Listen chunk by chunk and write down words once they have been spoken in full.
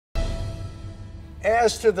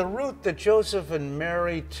As to the route that Joseph and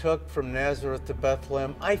Mary took from Nazareth to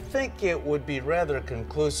Bethlehem, I think it would be rather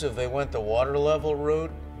conclusive they went the water level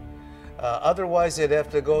route. Otherwise, they'd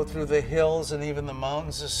have to go through the hills and even the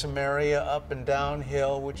mountains of Samaria, up and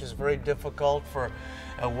downhill, which is very difficult for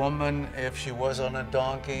a woman if she was on a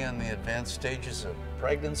donkey in the advanced stages of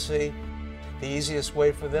pregnancy. The easiest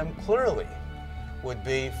way for them clearly would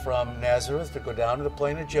be from Nazareth to go down to the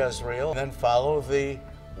plain of Jezreel, and then follow the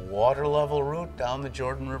water level route down the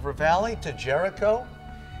Jordan River Valley to Jericho,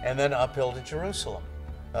 and then uphill to Jerusalem.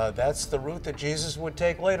 That's the route that Jesus would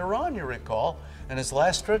take later on, you recall, in his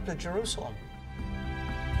last trip to Jerusalem.